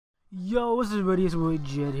Yo, what's up everybody, it's your boy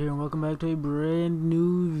Jed here and welcome back to a brand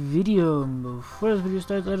new video. Before this video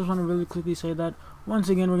starts, I just want to really quickly say that once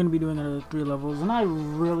again we're going to be doing another 3 levels, and I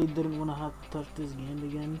really didn't want to have to touch this game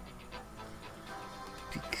again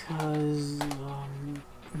because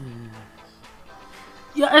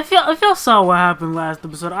yeah, I feel saw what happened last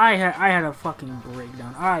episode. I had a fucking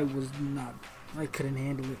breakdown. I couldn't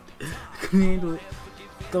handle it. I couldn't handle it.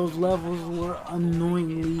 Those levels were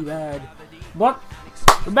annoyingly bad. But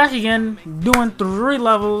we're back again, doing 3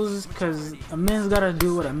 levels, because a man's gotta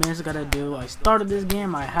do what a man's gotta do. I started this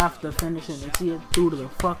game, I have to finish it and see it through to the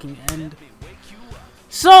fucking end.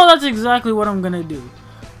 So that's exactly what I'm gonna do.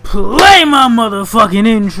 Play my motherfucking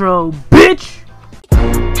intro, bitch!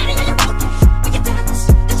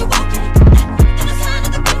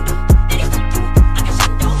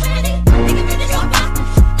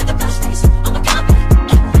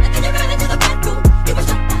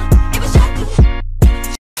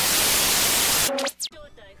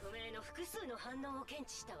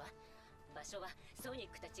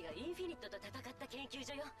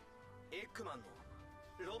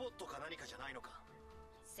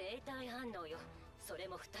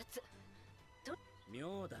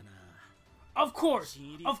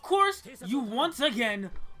 Of course, you once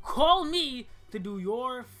again call me to do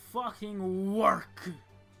your fucking work.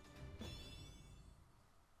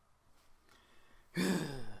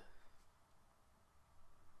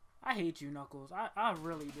 I hate you, Knuckles. I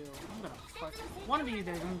really do. I'm gonna fuck you. One of these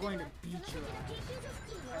days, I'm going to beat your ass.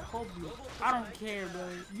 I hope you. I don't care, bro.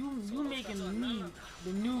 You making me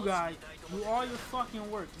the new guy do all your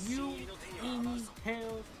fucking work. You, Amy,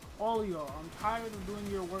 Tails, all of y'all. I'm tired of doing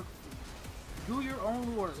your work. Do your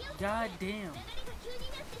own work. God damn.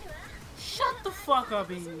 Shut the fuck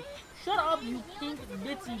up, Amy. Shut up, you pink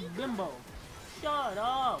bitsy bimbo. Shut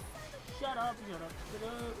up. Shut up. Shut up. Shut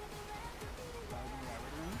up.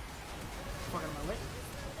 Fucking my lip.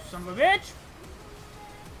 Son of a bitch!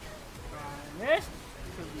 And this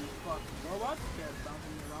could be fucking robots. They're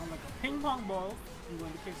bouncing around like a ping pong ball. I'm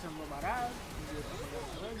going to kick some robot ass.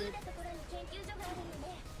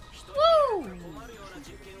 Woo!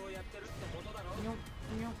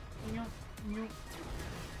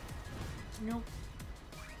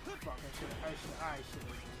 Fuck, I should.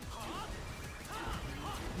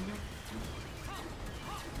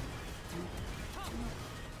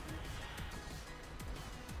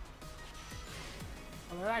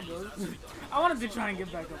 Well, there that goes. I wanted to try and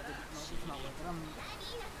get back up, but no, it's not working.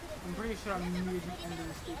 I'm pretty sure I'm near the end of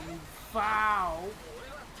the statement. Foul!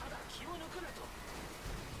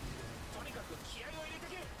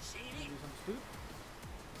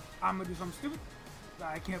 I'm gonna do something stupid.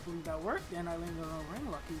 I can't believe that worked, and I landed on a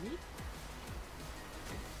ring. Lucky me.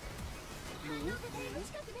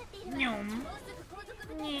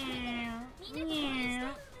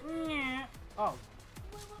 Oh.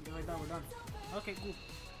 Just like that, we're done. Okay, cool.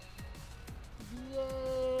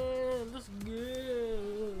 Yeah, let's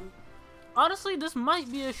go. Honestly, this might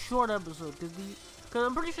be a short episode, because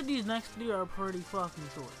I'm pretty sure these next 3 are pretty fucking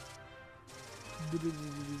short.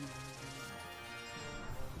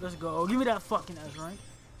 Let's go. Give me that fucking S rank.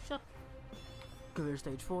 Shut. Clear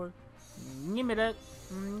stage 4. Give me that.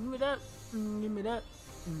 Give me that. Give me that.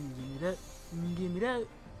 Give me that. Give me that.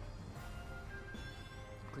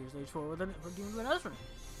 Clear stage 4 with an give me an S rank.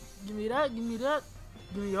 Give me that. Give me that.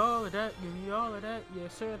 Give me all of that. Give me all of that.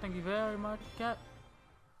 Yes, sir. Thank you very much, cat.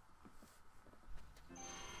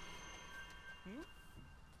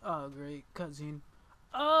 Oh, great cutscene.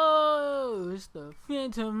 Oh, it's the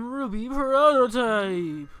Phantom Ruby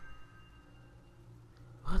prototype.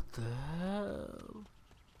 What the hell?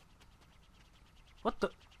 What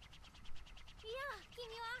the?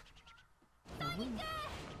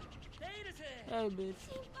 Hey, bitch.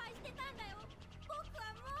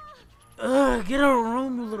 Get a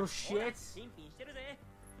room, you little shit.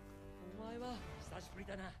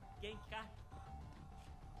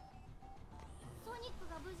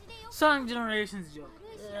 Sonic Generations joke.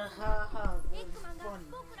 That's funny.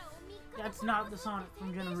 That's not the Sonic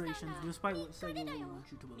from Generations, despite what Sega will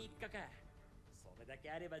want you to believe.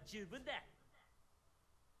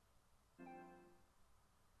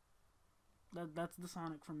 That's the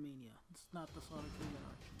Sonic from Mania. It's not the Sonic from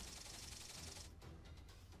Generations.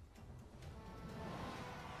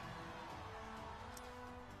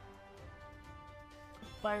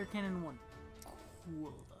 Fire Cannon 1.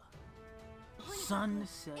 Cool.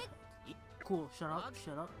 Sunset. Cool. Shut up.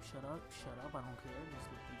 Shut up. Shut up. Shut up. I don't care.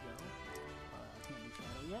 Just let me go. I can't do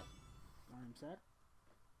Shadow yet. I'm sad.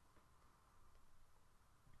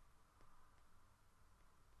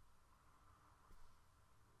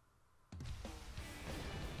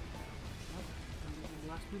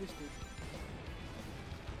 Do this stage.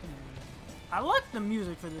 I like the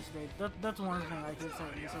music for this stage. That's one thing I could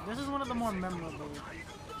say. So this is one of the more memorable stages.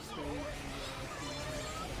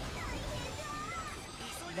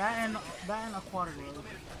 That and Aquatic Road.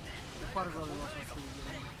 Aquatic Road is also pretty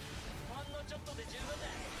good.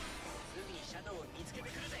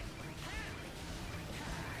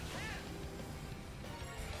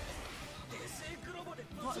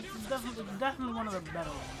 Well, it's definitely one of the better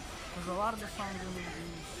ones. Because a lot of the songs in these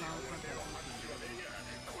sound like that.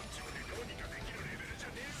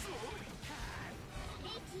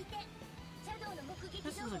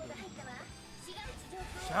 This is a good one.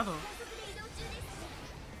 Shadow?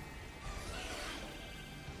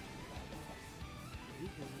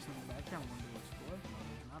 Because there's something back here I want to explore. No,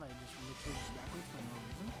 there's not. I just literally backwards for no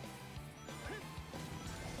reason.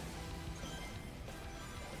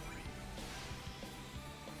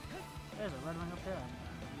 There's a red ring up there.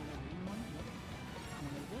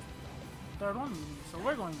 Third one, so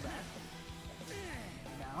we're going back.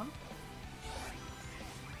 Down.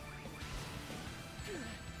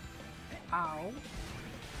 Ow.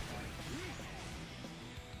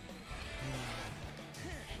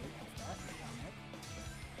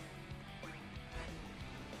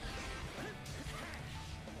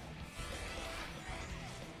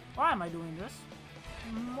 Why am I doing this?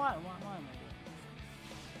 Why am I doing this?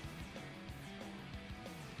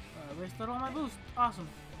 I wasted all my boost. Awesome.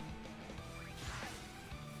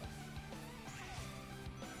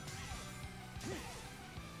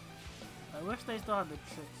 I wish they still had the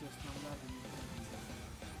trick system.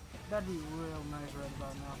 That'd be real nice right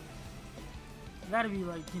about now. That'd be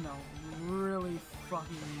like, you know, really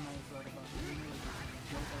fucking nice right about now.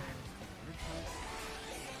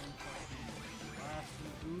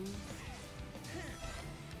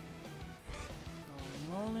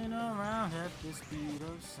 Rolling around at the speed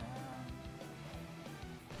of sound.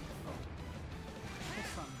 Oh. This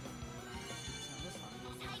song is this song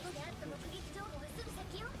is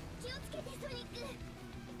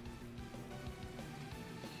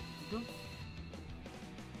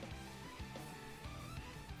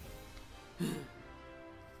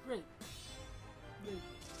Great. Great.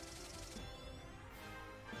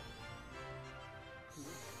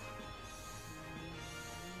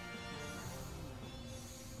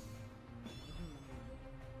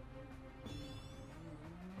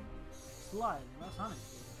 Slide, that's Sonic.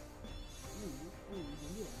 Ooh, you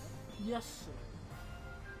can do that. Yes, sir.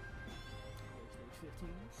 Stage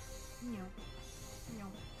 15. No. No.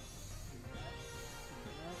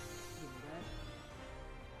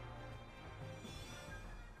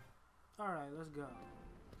 Alright, let's go.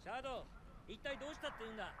 Shadow, 一体どうしたって言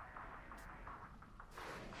うんだ。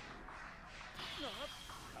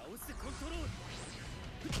倒すコントロール。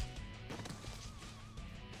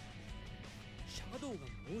シャドウが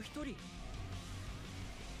もう一人。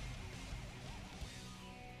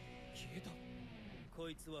消えた。こ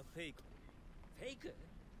いつはフェイク。フェイク？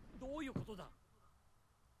どういうことだ？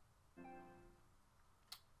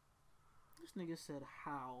 This nigga said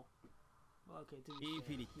how. Okay, to be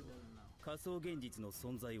fair, he doesn't know. 仮想現実の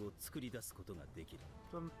存在を作り出すことができる。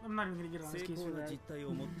So I'm not even gonna get on this case for that. 実態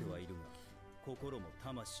を持ってはいるが、心も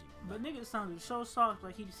魂も。But nigga sounded so soft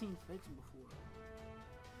like he'd seen fakes before.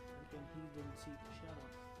 Like he didn't see the shadow.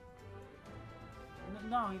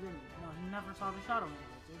 No, he didn't. No, he never saw the shadow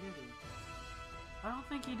androids, did he? I don't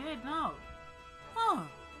think he did, no. Huh.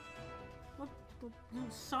 But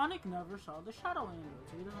Sonic never saw the shadow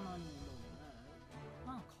androids, so he doesn't know anything about that.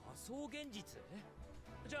 Huh. 仮想現実？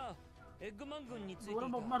じゃあ、エッグマン軍についてい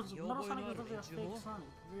What た about 見 Metal 覚え Sonic? のあ Metal る Sonic is 連 a 中 fake も Sonic.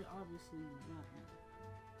 Very obviously Batman.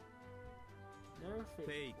 They're fake.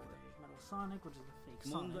 Fake. Metal Sonic, which is a fake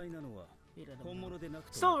問 Sonic. 題なのは、 He did 本物でな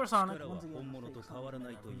くと Silver も Sonic, 力は once again, 本物と fake 変わら Sonic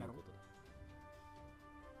ないという metal. ことだ。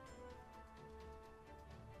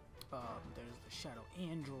There's the shadow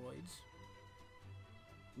androids.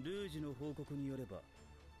 ルージの報告によれば、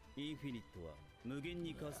インフィニットは無限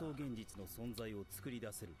に仮想現実の存在を作り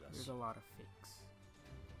出せるらし There's い。 a lot of fakes.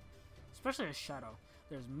 Especially a shadow.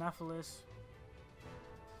 There's Mephiles.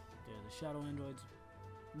 There's the shadow androids.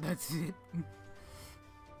 That's it.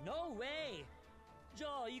 No way! じ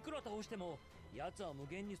ゃあいくら倒しても奴は無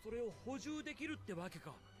限にそれを補充できるってわけ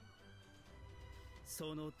か。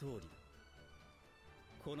その通りだ。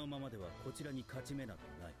このままではこちらに勝ち目など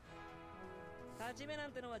ない。勝ち目な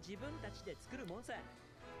んてのは自分たちで作るもんさ。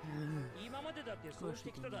今までだってそうし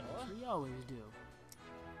てきただろ。 We always do.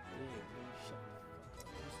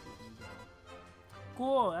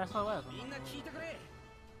 Cool, SOS. みんな聞いてくれ。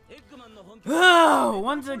エッグマンの本気。 Oh,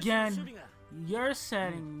 once again, you're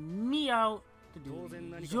setting me out to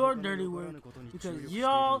do your dirty work because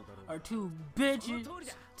y'all are too bitches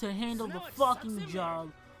to handle the fucking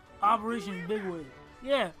job. Operation Big Wig.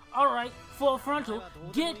 Yeah, alright, full frontal,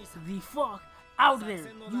 get the fuck out there,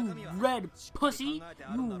 you red pussy,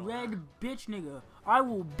 you red bitch nigga. I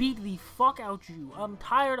will beat the fuck out you. I'm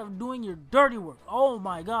tired of doing your dirty work. Oh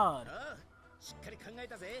my god.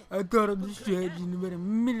 I thought of the strategy in about a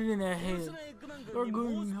minute and a half. We're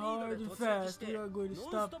going hard and fast. We are going to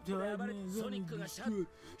stop till Eggman's good.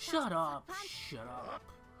 Shut up. Shut up.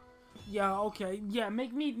 Yeah, okay. Yeah,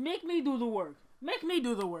 make me do the work. Make me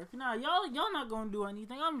do the work. Nah, y'all not gonna do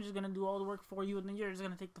anything. I'm just gonna do all the work for you, and then you're just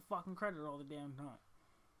gonna take the fucking credit all the damn time.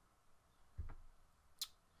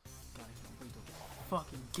 Gotta wait till the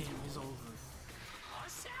fucking game is over.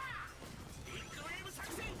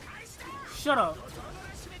 Shut up.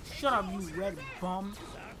 Shut up, you red bum.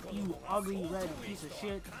 You ugly red piece of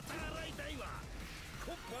shit.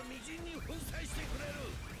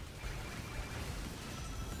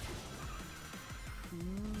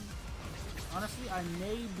 Honestly, I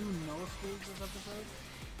may do no stage this episode.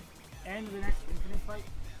 And the next Infinite fight.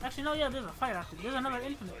 Actually, no, yeah, there's a fight after. There's another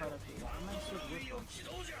Infinite fight after. I might switch this one.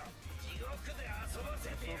 So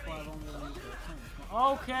far, I've only really used it.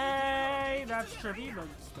 Okay, that's trippy, but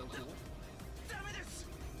it's still cool.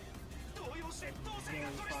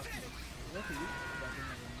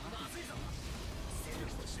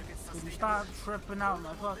 Could you stop tripping out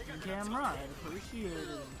my fucking camera? I'd appreciate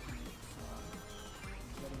it.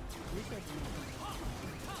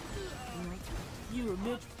 You a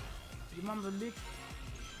bitch. Your mom's a bitch.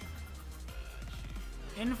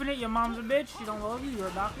 Infinite, your mom's a bitch. She don't love you. You're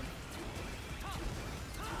adopted.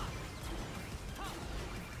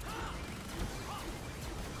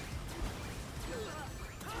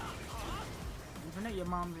 Infinite, your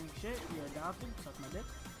mom's ain't shit. You're adopted. Suck my dick.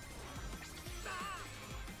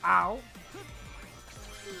 Ow.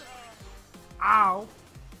 Ow.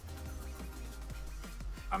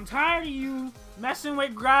 I'm tired of you messing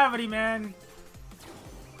with gravity, man.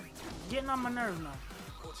 Getting on my nerves now.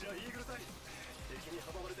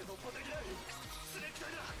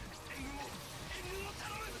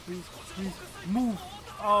 Please, please, move.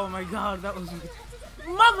 Oh my god, that was...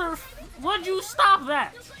 Mother... Would you stop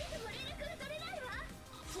that?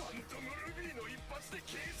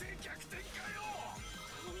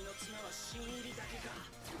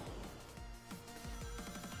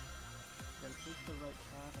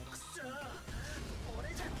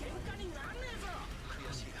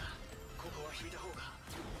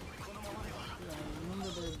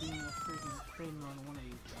 Remember there being a freaking train on one of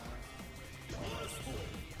these guys.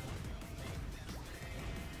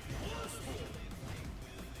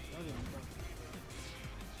 I'm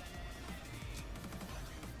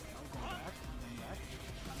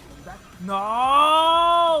going back.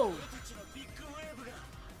 No!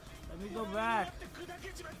 Let me go back.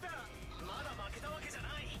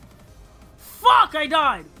 Fuck! I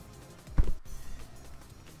died!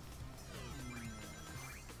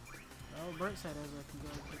 Oh, Bert said as I can go.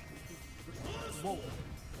 Whoa.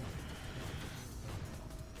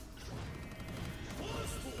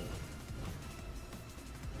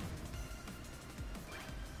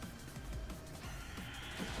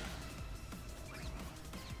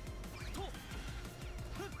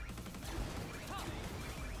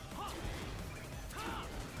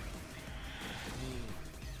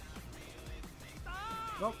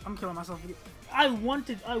 Oh, I'm killing myself. I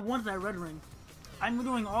wanted that red ring. I'm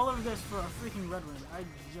doing all of this for a freaking red ring. I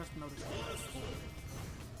just noticed it.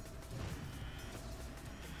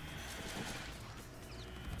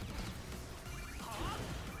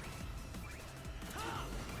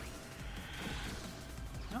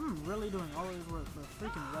 I'm really doing all of this work for a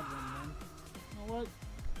freaking red ring, man. You know what?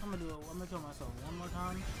 I'm gonna do it. I'm gonna kill myself one more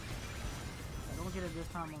time. If I don't get it this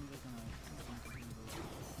time, I'm just gonna...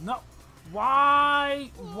 No!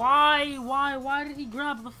 Why? Why did he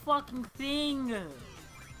grab the fucking thing?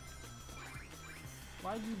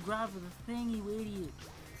 Why did you grab the thing, you idiot?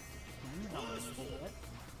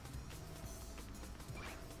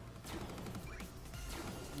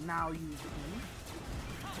 Now you think.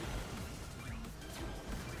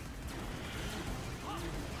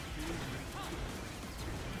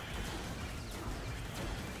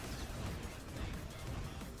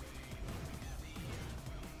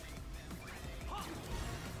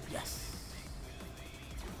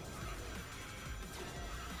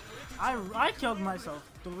 I killed myself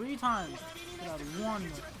 3 times without one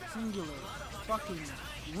singular fucking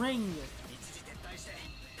ring.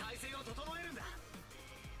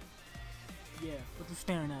 Yeah, what you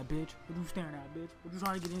staring at, bitch? What you staring at, bitch? What you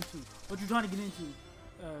trying to get into? What you trying to get into?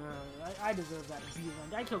 I deserve that B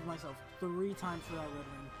rank. I killed myself 3 times for that red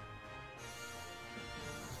ring.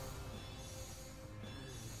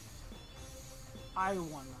 I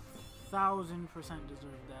 1000%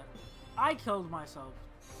 deserved that. I killed myself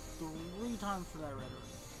 3 times for that red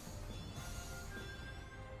ring.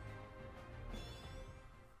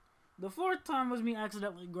 The 4th time was me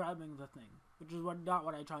accidentally grabbing the thing, which is not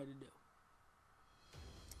what I tried to do.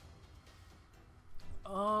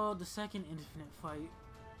 Oh, the second infinite fight.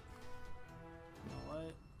 You know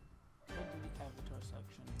what? Head to the Avatar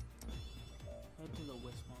section. Head to the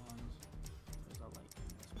Wispons. Because I like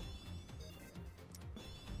Wispons.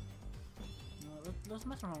 You know what, let's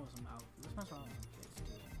mess around with some out. Let's mess around with some kids too.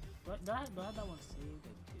 Do I have that one saved? I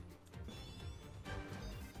do.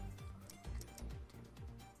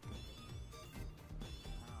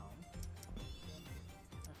 Now,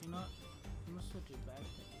 actually not. I'm gonna switch it back to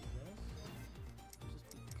this.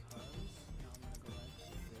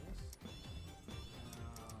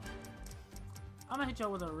 I'm gonna hit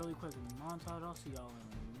y'all with a really quick montage. I'll see y'all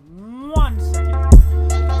in 1 second.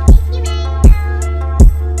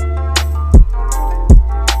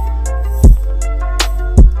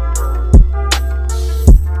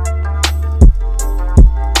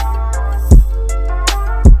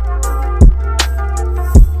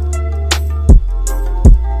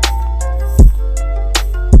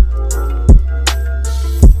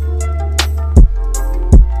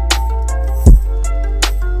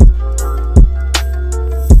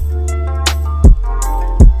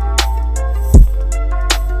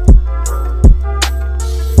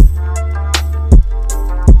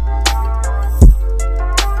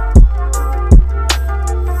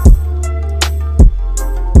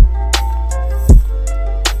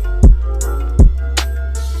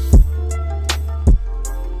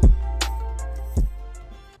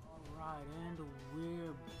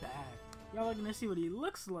 See what he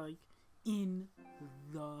looks like in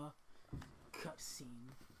the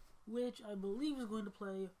cutscene, which I believe is going to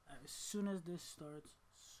play as soon as this starts.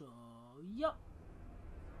 So, yup.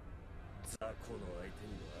 雑魚の相手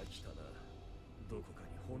には飽きたな。どこか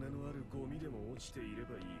に骨のあるゴミでも落ちていれ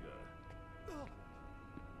ばいいが。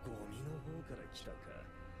ゴミの方から来たか。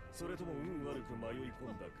それとも運悪く迷い込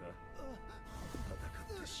んだか。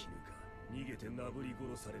戦って死ぬか。逃げてなぶり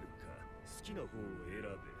殺されるか。好きな方を選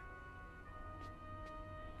べ。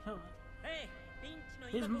 Hold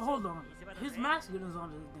on. His mask is on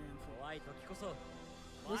his damn face.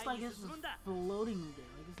 It's like it's just floating there.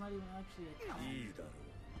 Like it's not even actually a cat.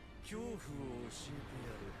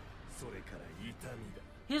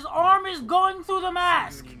 His arm is going through the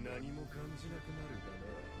mask!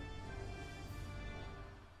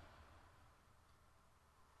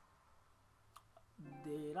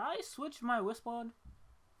 Did I switch my Wispon?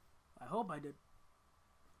 I hope I did.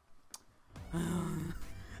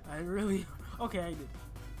 I really... Okay, I did.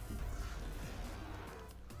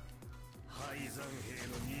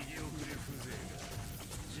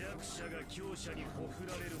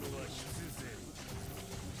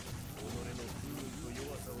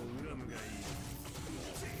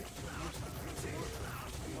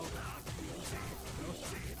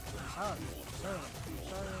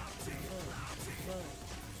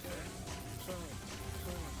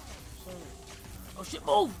 Oh shit,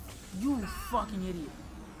 move! You fucking idiot.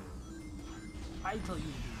 I tell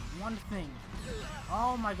you one thing.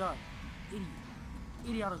 Oh my god. Idiot.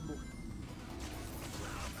 Idiotic boy.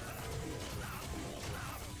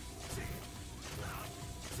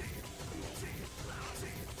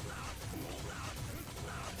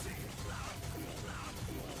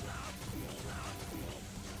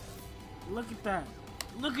 Look at that.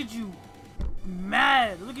 Look at you.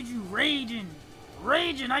 Mad. Look at you raging.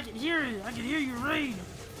 Raging. I can hear it. I can hear you rage.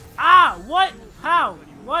 Ah, what? How?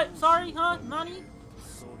 What? Sorry, huh? Nani?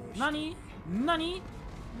 Nani? Nani?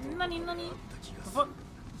 Nani? Nani? The fuck?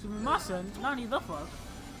 Sumimasen? Nani the fuck?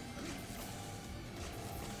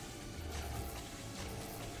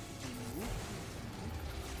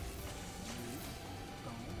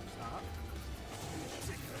 Stop.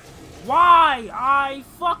 Why? I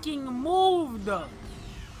fucking moved!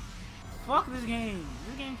 Fuck this game.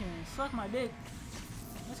 This game can suck my dick.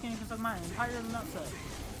 This game can suck my entire nutsack.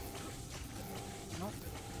 Nope.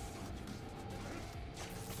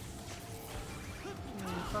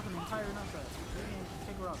 Fucking entire nutsack.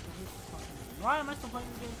 Take her out. Why am I still playing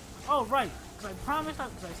this game? Oh, right. Because I promised,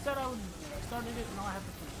 because I said I would. I started it, and now I have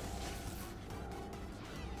to finish it.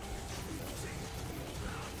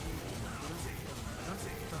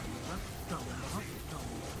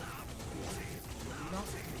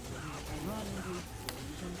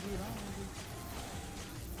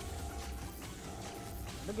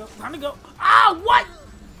 Time to go. Ah, what?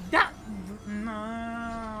 No.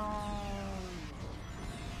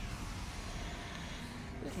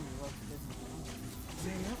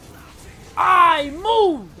 I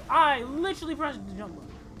moved! I literally pressed the jump button.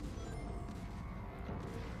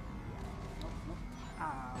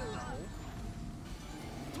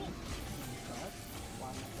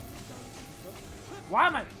 Why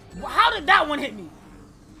am I? How did that one hit me?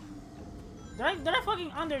 Did I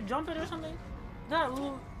fucking under jump it or something? That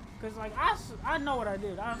little, cause like I know what I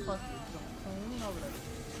did. I fucking clean over there.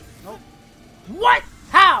 Nope. What?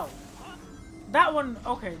 How? That one.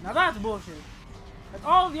 Okay, now that's bullshit. Like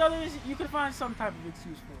all the others, you could find some type of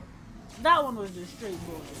excuse for. That one was just straight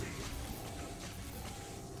bullshit.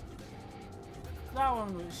 That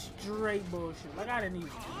one was straight bullshit. Like I didn't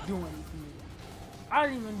even do anything. I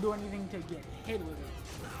didn't even do anything to get hit with it.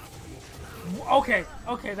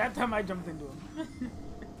 Okay, that time I jumped into him.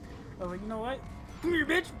 I was like, you know what? Come here,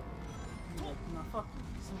 bitch! He's like, no, fuck you.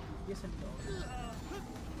 Yes, I do.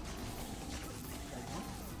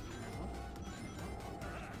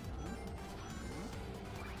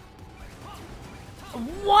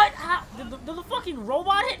 What? How? Did the fucking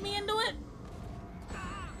robot hit me into it?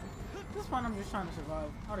 This one I'm just trying to survive.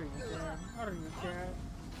 I don't even care. I don't even care.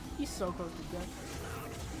 He's so close to death.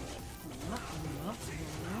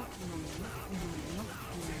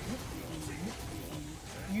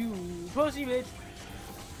 You pussy bitch.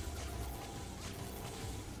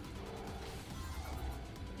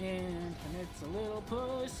 And it's a little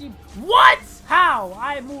pussy. What? How?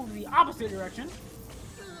 I moved the opposite direction.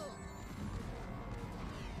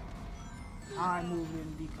 I moved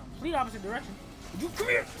in the complete opposite direction. You come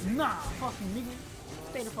here! Nah, fucking nigga.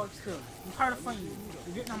 Stay the fuck still. I'm tired of fighting you.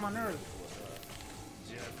 You're getting on my nerves.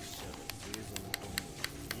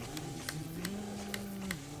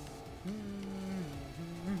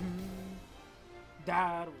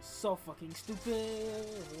 That was so fucking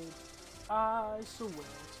stupid. I swear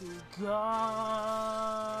to God.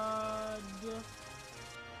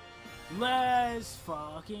 Let's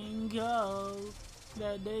fucking go.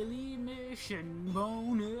 That daily mission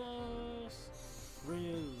bonus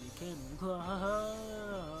really came clutch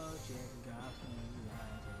and got me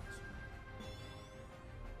like this.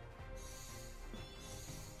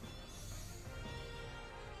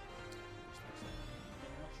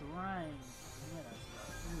 That's right. Give me that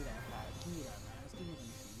stuff. Give me that hat. Give me that mask. Give me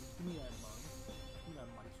these shoes. Give me that mug. Give me that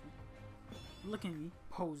money suit. Look at me.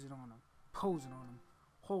 Posing on him. Posing on him.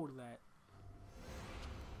 Hold that.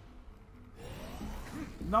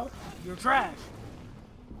 No, you're trash.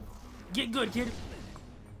 Get good, kid.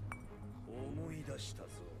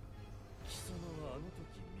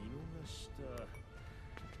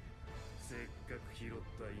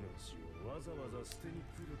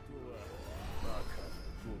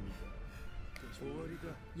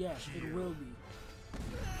 Yes, it will be.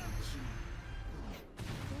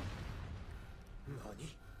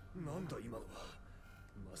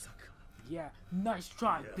 Yeah, nice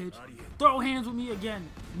try, bitch. Throw hands with me again.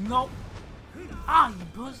 Nope. Ah, you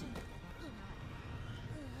pussy.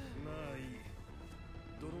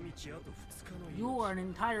 You are an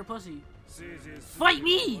entire pussy. Fight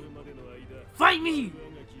me! Fight me!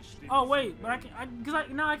 Oh wait, but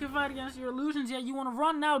now I can fight against your illusions. Yeah, you wanna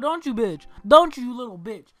run now, don't you, bitch? Don't you, you little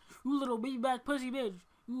bitch? You little baby back pussy bitch.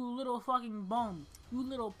 You little fucking bum. You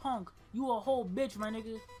little punk. You a whole bitch, my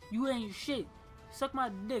nigga. You ain't shit. Suck my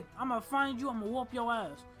dick. I'ma find you. I'ma whoop your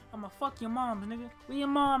ass. I'ma fuck your moms, nigga. Where your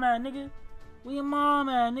mom at, nigga? Where your mom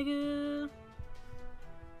at, nigga?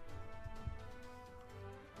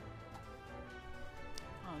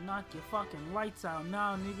 I'll knock your fucking lights out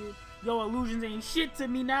now, nigga. Your illusions ain't shit to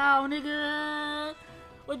me now, nigga.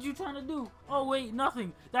 What you trying to do? Oh wait,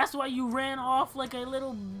 nothing. That's why you ran off like a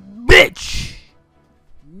little bitch,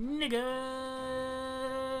 nigga.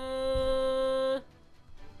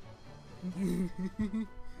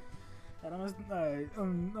 Alright,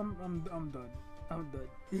 I'm done. I'm done.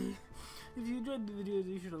 If you enjoyed the video,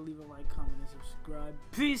 you should leave a like, comment, and subscribe.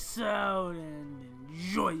 Peace out and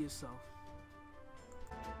enjoy yourself.